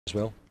as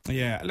well.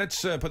 Yeah,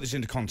 let's put this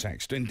into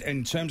context.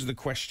 In terms of the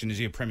question, is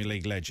he a Premier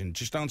League legend?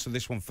 Just answer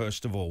this one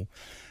first of all.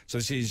 So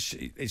this is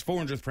his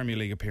 400th Premier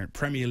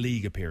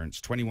League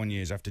appearance, 21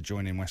 years after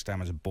joining West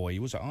Ham as a boy. He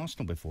was at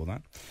Arsenal before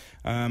that.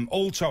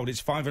 All told, it's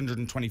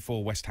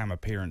 524 West Ham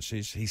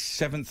appearances. He's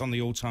 7th on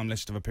the all-time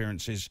list of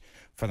appearances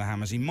for the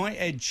Hammers. He might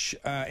edge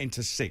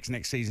into 6th.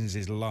 Next season's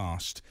his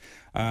last.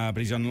 But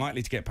he's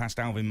unlikely to get past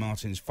Alvin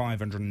Martin's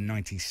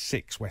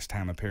 596 West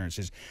Ham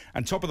appearances.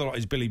 And top of the lot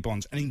is Billy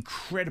Bonds, an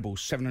incredible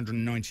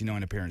 799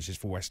 appearances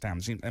for West Ham.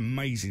 It's an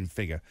amazing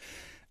figure.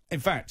 In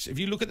fact, if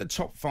you look at the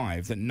top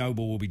 5 that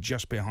Noble will be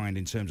just behind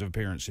in terms of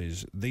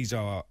appearances, these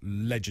are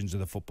legends of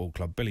the football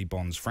club. Billy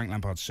Bonds, Frank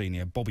Lampard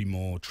Sr., Bobby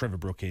Moore, Trevor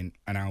Brooking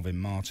and Alvin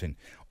Martin.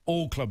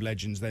 All club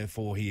legends,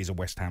 therefore he is a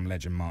West Ham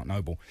legend, Mark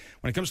Noble.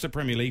 When it comes to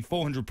Premier League,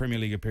 400 Premier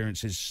League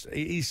appearances,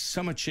 it is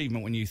some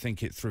achievement when you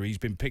think it through. He's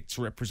been picked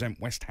to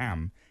represent West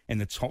Ham in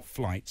the top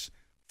flight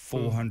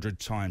 400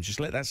 times. Just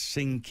let that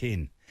sink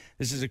in.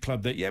 This is a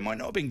club that, might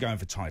not have been going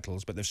for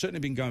titles, but they've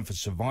certainly been going for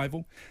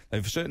survival.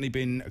 They've certainly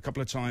been a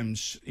couple of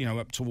times,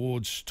 up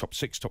towards top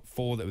 6, top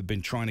 4 that we've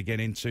been trying to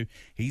get into.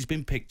 He's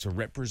been picked to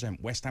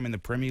represent West Ham in the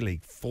Premier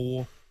League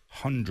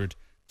 400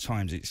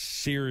 times. It's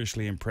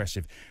seriously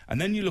impressive. And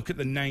then you look at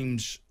the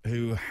names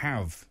who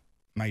have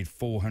made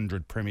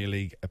 400 Premier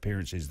League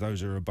appearances.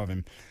 Those are above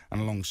him and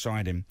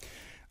alongside him.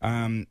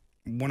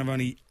 One of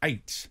only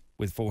 8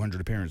 with 400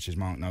 appearances,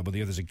 Mark Noble.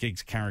 The others are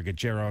Giggs, Carragher,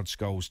 Gerrard,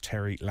 Scholes,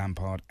 Terry,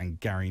 Lampard and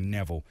Gary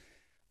Neville.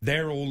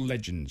 They're all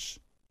legends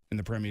in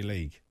the Premier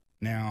League.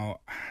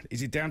 Now,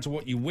 is it down to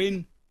what you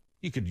win?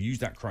 You could use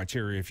that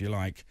criteria if you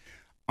like.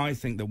 I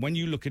think that when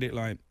you look at it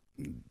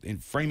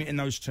frame it in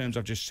those terms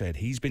I've just said,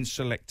 he's been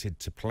selected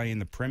to play in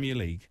the Premier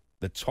League,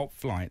 the top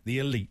flight, the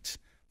elite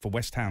for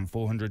West Ham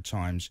 400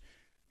 times.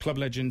 Club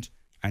legend,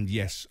 and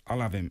yes,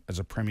 I'll have him as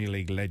a Premier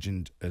League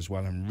legend as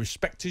well. And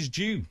respect is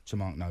due to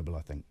Mark Noble,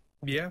 I think.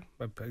 Yeah,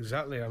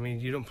 exactly. I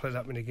mean, you don't play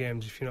that many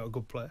games if you're not a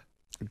good player.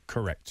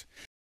 Correct.